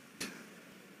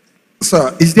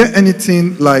 Sir, is there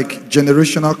anything like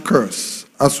generational curse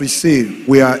as we say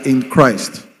we are in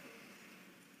Christ?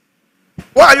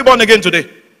 Why are you born again today?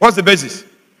 What's the basis?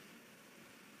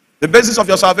 The basis of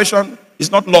your salvation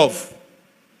is not love.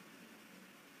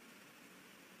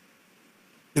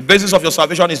 The basis of your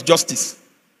salvation is justice.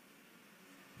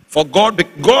 For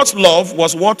God's love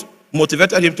was what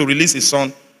motivated him to release his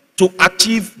son to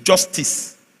achieve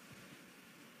justice.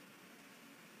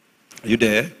 Are you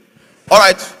there? All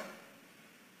right.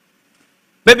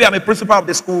 Maybe I'm a principal of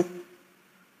the school,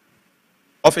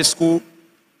 of a school.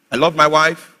 I love my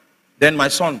wife. Then my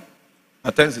son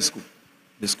attends the school.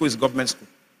 The school is a government school.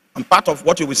 And part of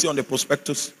what you will see on the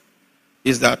prospectus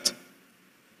is that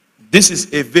this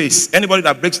is a vase. Anybody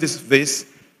that breaks this vase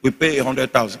will pay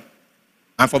 100,000.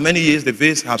 And for many years, the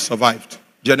vase has survived.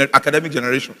 Academic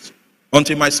generations.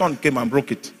 Until my son came and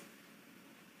broke it.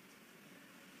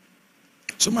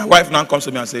 So my wife now comes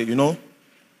to me and says, you know,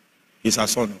 he's our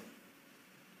son.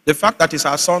 The fact that he's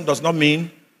our son does not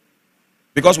mean,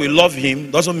 because we love him,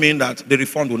 doesn't mean that the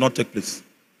refund will not take place.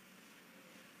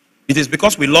 It is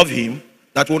because we love him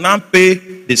that we'll now pay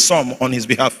the sum on his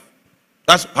behalf.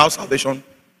 That's how salvation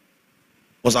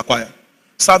was acquired.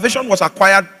 Salvation was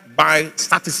acquired by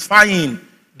satisfying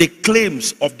the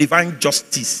claims of divine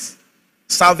justice.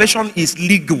 Salvation is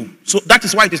legal. So that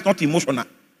is why it is not emotional.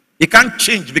 It can't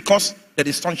change because there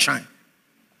is sunshine.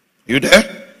 Are you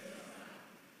there?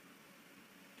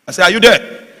 I say, are you there?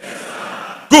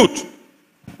 Yes, good.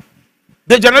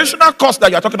 The generational curse that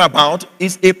you are talking about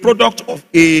is a product of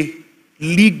a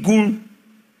legal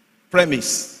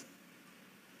premise.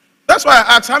 That's why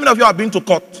I asked, how many of you have been to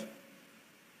court?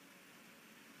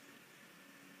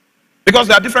 Because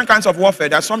there are different kinds of warfare.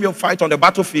 There are some you fight on the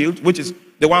battlefield, which is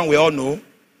the one we all know,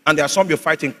 and there are some you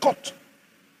fight in court.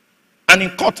 And in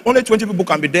court, only 20 people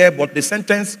can be there, but the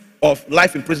sentence of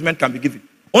life imprisonment can be given.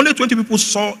 Only 20 people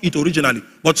saw it originally,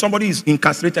 but somebody is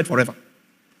incarcerated forever.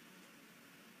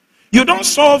 You don't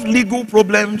solve legal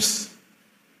problems,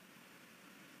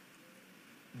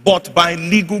 but by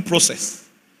legal process.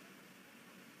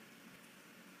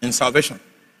 In salvation,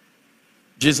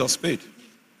 Jesus paid.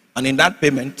 And in that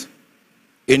payment,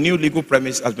 a new legal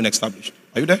premise has been established.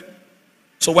 Are you there?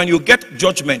 So when you get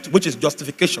judgment, which is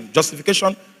justification,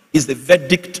 justification is the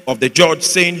verdict of the judge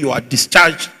saying you are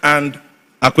discharged and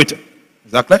acquitted.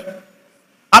 Exactly.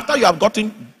 After you have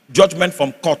gotten judgment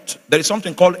from court, there is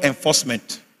something called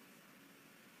enforcement.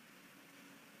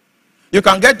 You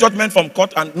can get judgment from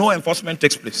court and no enforcement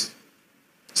takes place.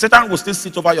 Satan will still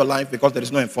sit over your life because there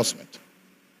is no enforcement.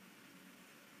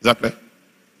 Exactly.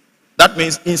 That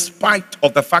means in spite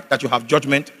of the fact that you have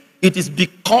judgment, it is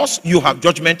because you have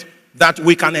judgment that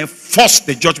we can enforce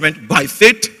the judgment by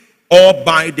faith or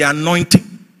by the anointing.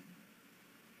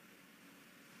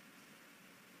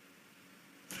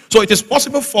 So it is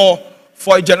possible for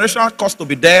a generational curse to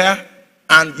be there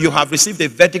and you have received a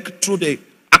verdict through the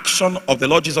action of the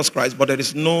Lord Jesus Christ, but there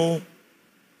is no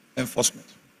enforcement.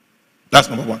 That's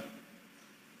number one.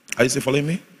 Are you still following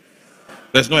me?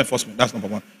 There's no enforcement. That's number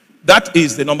one. That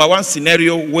is the number one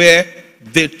scenario where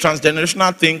the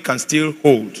transgenerational thing can still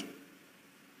hold.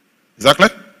 Exactly.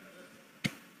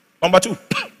 Number two.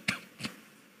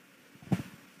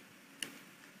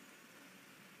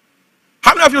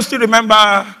 How many of you still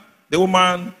remember the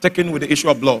woman taken with the issue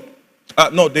of blood?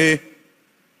 The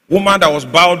woman that was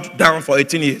bowed down for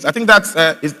 18 years. I think that's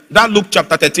is that Luke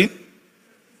chapter 13.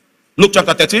 Luke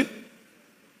chapter 13.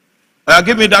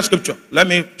 Give me that scripture. Let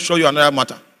me show you another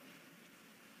matter.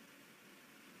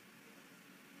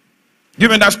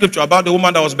 Give me that scripture about the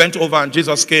woman that was bent over and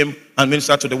Jesus came and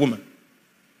ministered to the woman.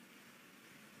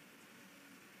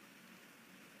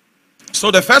 So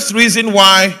the first reason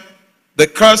why the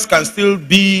curse can still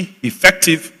be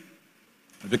effective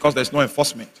is because there's no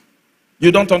enforcement.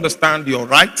 You don't understand your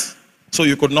rights, so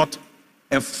you could not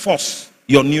enforce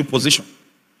your new position.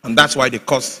 And that's why the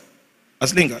curse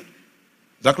has lingered.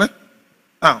 Exactly?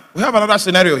 Now, we have another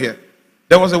scenario here.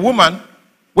 There was a woman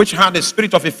which had a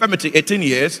spirit of infirmity 18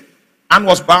 years and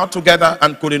was bound together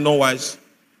and could in no wise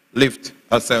lift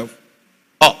herself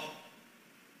up.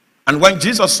 And when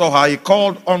Jesus saw her, he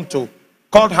called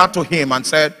her to him and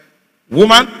said,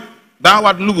 "Woman, thou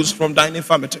art loosed from thine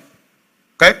infirmity."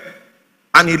 Okay?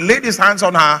 And he laid his hands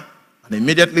on her, and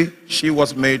immediately she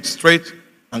was made straight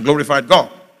and glorified God.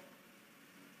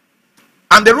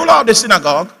 And the ruler of the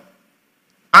synagogue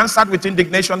answered with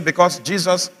indignation because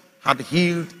Jesus had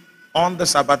healed on the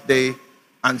Sabbath day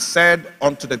and said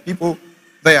unto the people,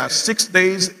 "There are 6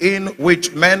 days in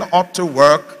which men ought to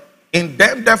work. In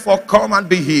them therefore come and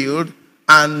be healed,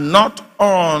 and not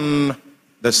on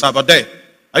the Sabbath day."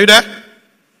 Are you there?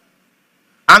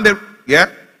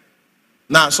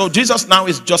 Now, so Jesus now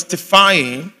is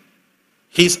justifying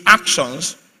his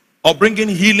actions of bringing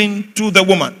healing to the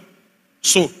woman.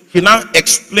 So he now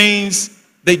explains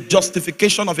the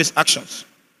justification of his actions.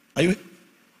 I'd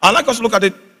like us to look at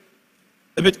it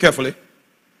a bit carefully.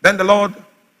 Then the Lord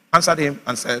answered him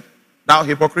and said, "Thou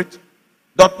hypocrite,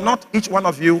 doth not each one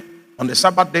of you on the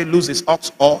Sabbath day lose his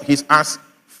ox or his ass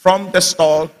from the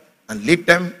stall and lead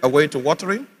them away to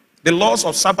watering? The laws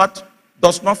of Sabbath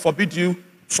does not forbid you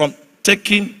from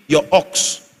taking your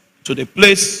ox to the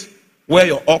place where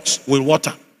your ox will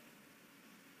water."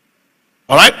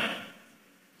 All right?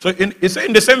 So it's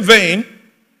in the same vein,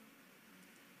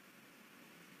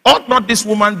 ought not this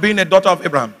woman being a daughter of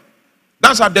Abraham?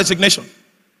 That's her designation.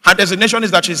 Her designation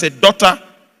is that she's a daughter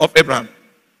of Abraham.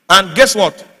 And guess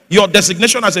what? Your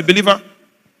designation as a believer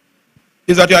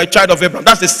is that you are a child of Abraham.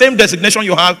 That's the same designation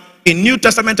you have in New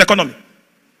Testament economy.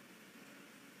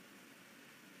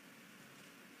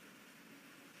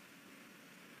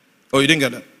 Oh, you didn't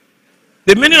get that?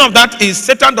 The meaning of that is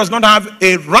Satan does not have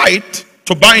a right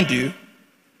to bind you,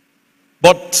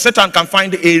 but Satan can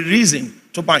find a reason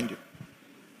to bind you.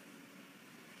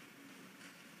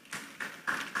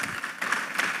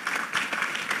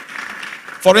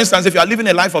 For instance, if you are living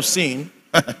a life of sin,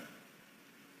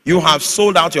 you have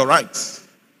sold out your rights.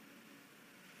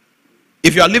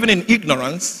 If you are living in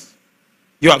ignorance,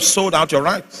 you have sold out your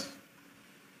rights.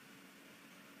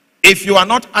 If you are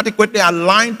not adequately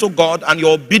aligned to God and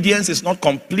your obedience is not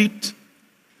complete,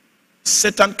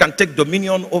 Satan can take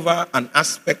dominion over an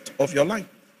aspect of your life.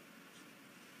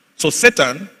 So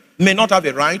Satan may not have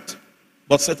a right,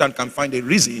 but Satan can find a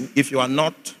reason if you are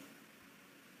not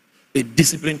a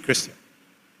disciplined Christian.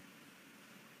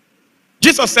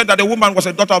 Jesus said that the woman was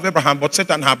a daughter of Abraham, but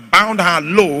Satan had bound her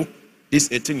low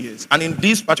these 18 years. And in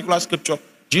this particular scripture,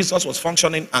 Jesus was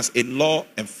functioning as a law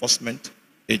enforcement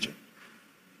agent.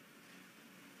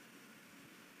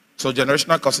 So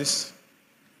generational curses,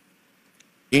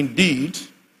 indeed,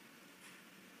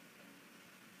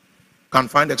 can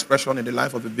find expression in the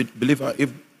life of a believer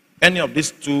if any of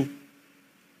these two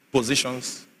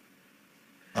positions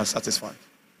are satisfied.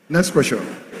 Next question.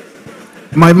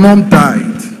 My mom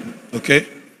died. Okay.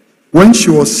 When she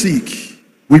was sick,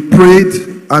 We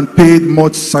prayed and paid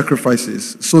much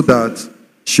sacrifices so that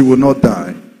she will not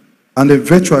die. And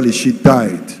eventually she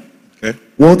died. Okay.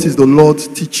 What is the Lord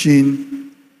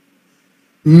teaching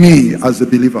me as a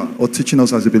believer, or teaching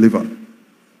us as a believer?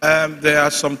 There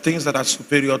are some things that are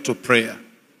superior to prayer.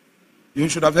 You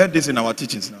should have heard this in our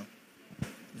teachings now.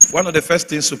 One of the first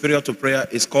things superior to prayer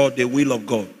is called the will of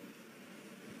God.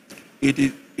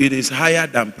 It is higher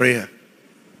than prayer.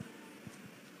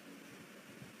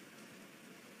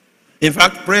 In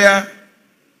fact, prayer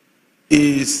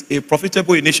is a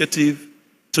profitable initiative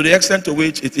to the extent to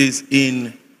which it is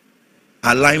in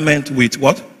alignment with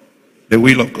what? The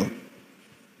will of God.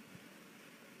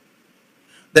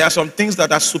 There are some things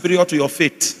that are superior to your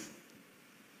faith.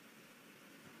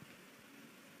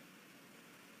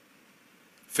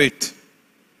 Faith.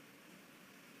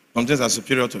 Some things are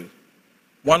superior to it.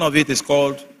 One of it is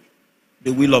called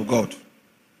the will of God.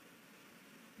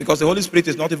 Because the Holy Spirit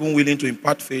is not even willing to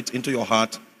impart faith into your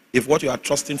heart if what you are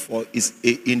trusting for is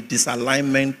in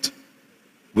disalignment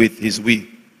with His will.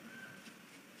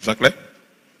 Is that clear?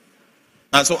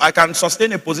 And so I can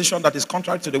sustain a position that is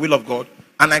contrary to the will of God,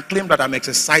 and I claim that I'm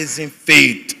exercising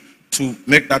faith to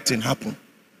make that thing happen.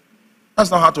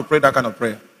 That's not how to pray that kind of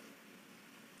prayer.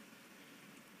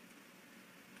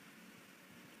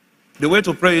 The way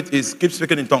to pray it is keep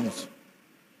speaking in tongues.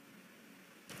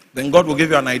 Then God will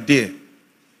give you an idea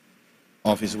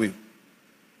of His will.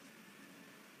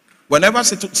 Whenever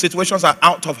situations are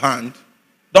out of hand,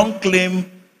 don't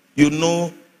claim you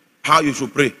know how you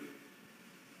should pray.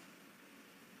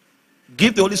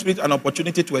 Give the Holy Spirit an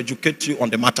opportunity to educate you on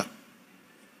the matter.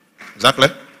 Exactly.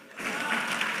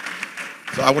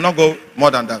 So I will not go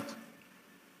more than that.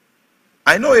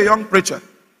 I know a young preacher.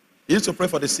 He used to pray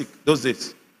for the sick those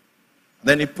days.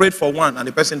 Then he prayed for one and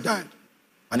the person died.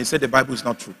 And he said the Bible is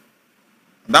not true.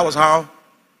 And that was how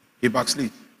he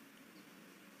backslid.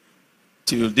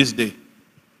 Till this day.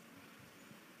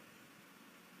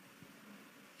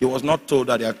 He was not told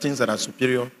that there are things that are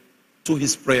superior to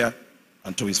his prayer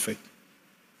and to his faith.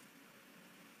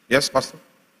 Yes, Pastor?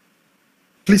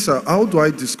 Please, sir, how do I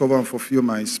discover and fulfill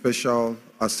my special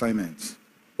assignments?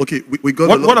 Okay, we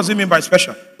got what does it mean by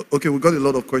special? Okay, we got a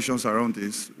lot of questions around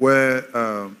this. Where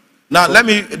now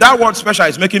that word special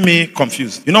is making me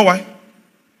confused. You know why?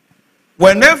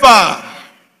 Whenever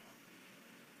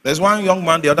there's one young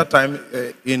man the other time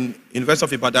in University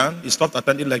of Ibadan, he stopped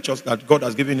attending lectures that God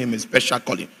has given him a special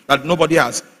calling. That nobody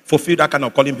has fulfilled that kind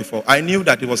of calling before. I knew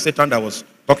that it was Satan that was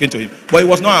talking to him. But he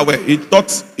was not aware. He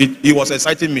thought he was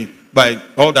exciting me by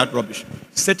all that rubbish.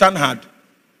 Satan had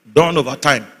done over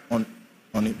time on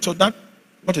him. So that,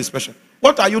 what is special?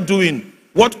 What are you doing?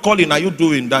 What calling are you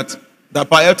doing that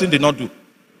Paelton did not do?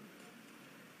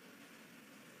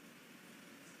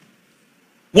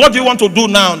 What do you want to do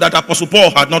now that Apostle Paul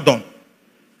had not done?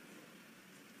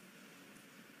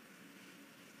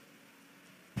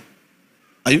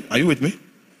 Are you with me?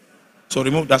 So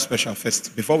remove that special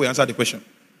first before we answer the question.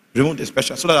 Remove the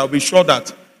special so that I'll be sure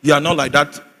that you are not like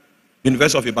that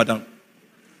University of Ibadan.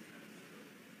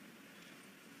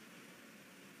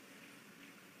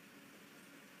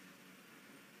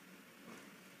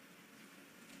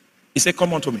 He said,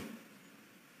 come unto me,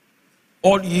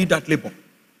 all ye that labor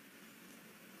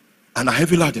and are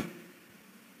heavy laden,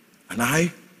 and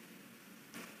I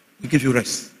will give you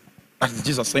rest. That's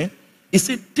Jesus saying. He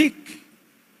said, take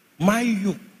my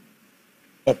yoke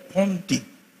upon thee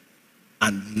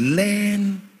and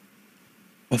learn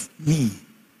of me.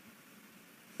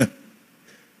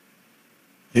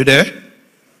 You there?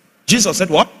 Jesus said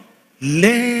what?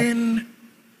 Learn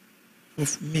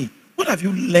of me. What have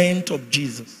you learned of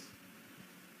Jesus?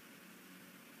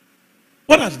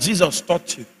 What has Jesus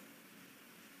taught you?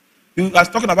 You are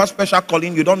talking about special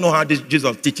calling. You don't know how this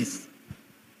Jesus teaches.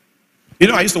 You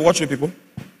know, I used to watch with people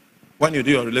when you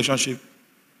do your relationship.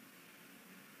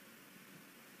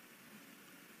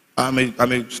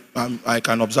 I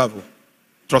can observe.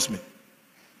 Trust me.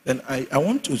 Then I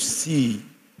want to see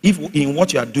if in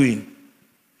what you are doing,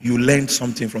 you learned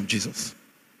something from Jesus.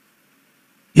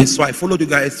 Yes, so I followed you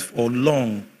guys for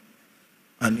long,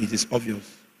 and it is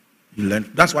obvious. You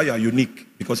learned. That's why you are unique,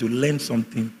 because you learned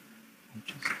something from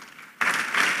Jesus.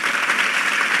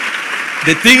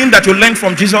 The thing that you learn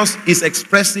from Jesus is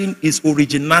expressing his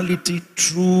originality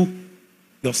through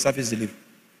your service delivery.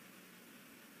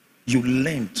 You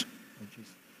learned from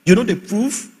Jesus. You know the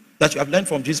proof that you have learned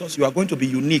from Jesus? You are going to be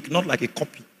unique, not like a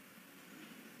copy.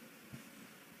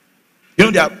 You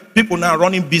know, there are people now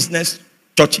running business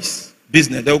churches.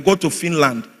 Business. They will go to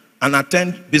Finland and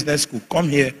attend business school. Come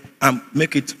here and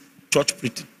make it church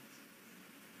pretty.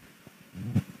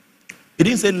 He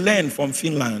didn't say learn from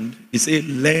Finland. He said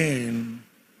learn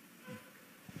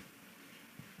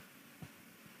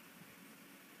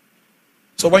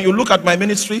So when you look at my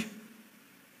ministry,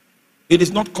 it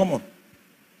is not common.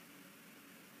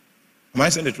 Am I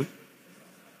saying the truth?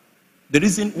 The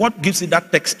reason, what gives it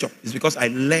that texture is because I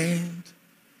learned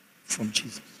from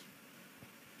Jesus.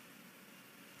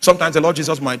 Sometimes the Lord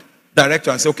Jesus might direct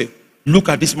you and say, okay, look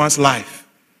at this man's life.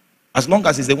 As long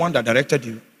as he's the one that directed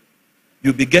you,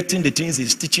 you'll be getting the things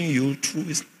he's teaching you through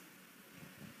his life.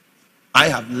 I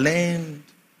have learned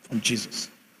from Jesus.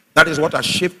 That is what has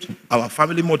shaped our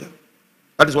family model.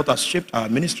 That is what has shaped our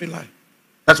ministry life.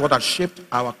 That's what has shaped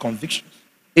our convictions.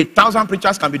 1,000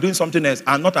 preachers can be doing something else.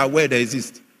 I'm not aware they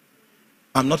exist.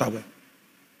 I'm not aware.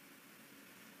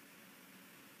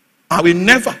 I will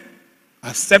never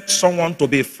accept someone to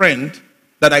be a friend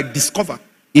that I discover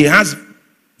he has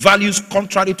values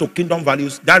contrary to kingdom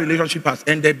values. That relationship has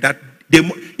ended. That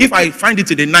if I find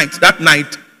it in the night, that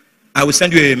night, I will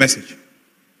send you a message.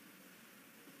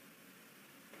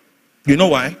 You know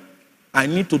why? I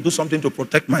need to do something to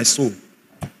protect my soul.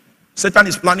 Satan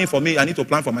is planning for me. I need to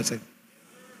plan for myself.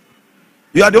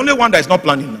 You are the only one that is not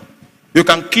planning now. You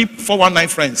can keep 419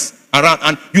 friends around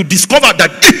and you discover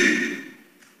that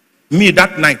me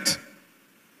that night.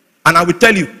 And I will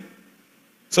tell you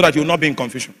so that you will not be in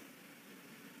confusion.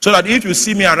 So that if you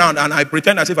see me around and I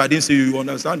pretend as if I didn't see you, you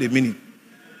understand the meaning.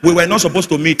 We were not supposed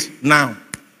to meet now.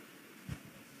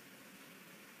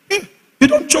 You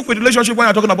don't joke with relationship when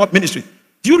you're talking about ministry.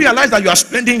 Do you realize that you are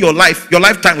spending your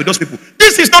lifetime with those people?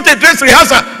 This is not a dress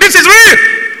rehearsal. This is real.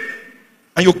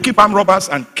 And you keep armed robbers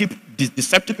and keep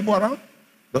deceptive people around?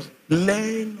 Just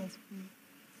learn of me.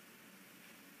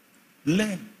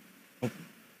 Learn of me.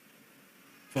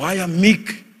 For I am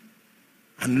meek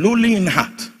and lowly in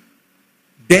heart.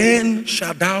 Then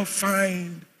shalt thou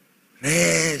find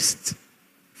rest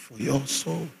for your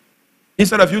soul.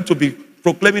 Instead of you to be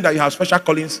proclaiming that you have special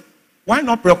callings, why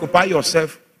not preoccupy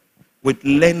yourself with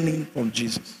learning from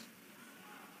Jesus?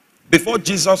 Before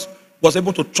Jesus was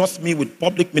able to trust me with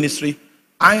public ministry,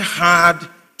 I had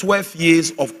 12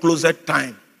 years of closet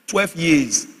time. 12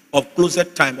 years of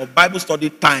closet time, of Bible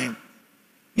study time.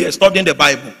 Yes, studying the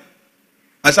Bible.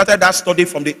 I started that study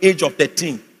from the age of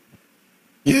 13.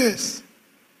 Yes.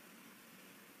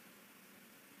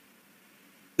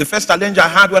 The first challenge I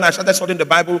had when I started studying the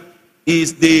Bible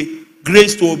is the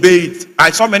grace to obey it. I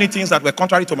saw many things that were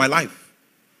contrary to my life.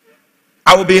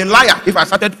 I would be a liar if I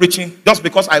started preaching just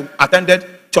because I attended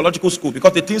theological school,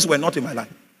 because the things were not in my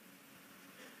life.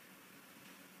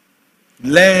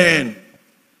 Learn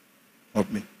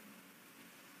of me.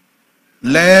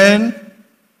 Learn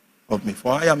of me.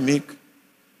 For I am meek,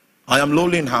 I am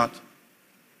lowly in heart,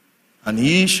 and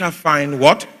ye shall find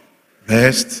what?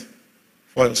 Rest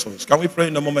for your souls. Can we pray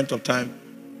in a moment of time?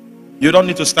 You don't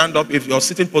need to stand up. If your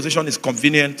sitting position is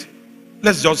convenient,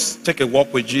 let's just take a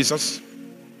walk with Jesus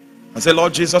and say,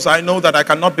 Lord Jesus, I know that I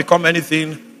cannot become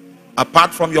anything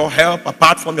apart from your help,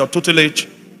 apart from your tutelage,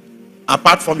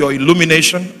 apart from your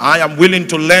illumination. I am willing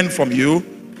to learn from you,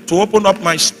 to open up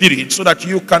my spirit so that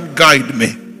you can guide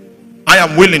me. I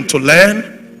am willing to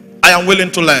learn. I am willing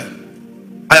to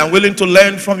learn. I am willing to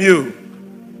learn from you.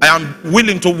 I am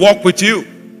willing to walk with you.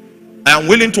 I am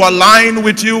willing to align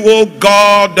with you, oh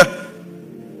God.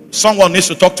 Someone needs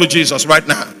to talk to Jesus right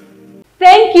now.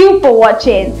 Thank you for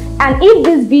watching. And if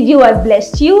this video has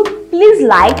blessed you, please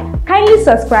like, kindly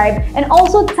subscribe, and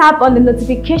also tap on the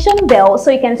notification bell so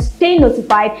you can stay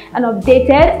notified and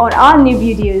updated on our new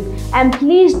videos. And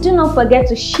please do not forget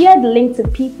to share the link to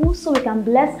people so we can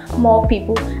bless more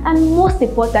people. And most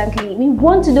importantly, we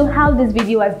want to know how this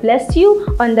video has blessed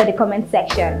you under the comment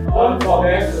section. Don't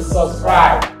forget to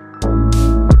subscribe.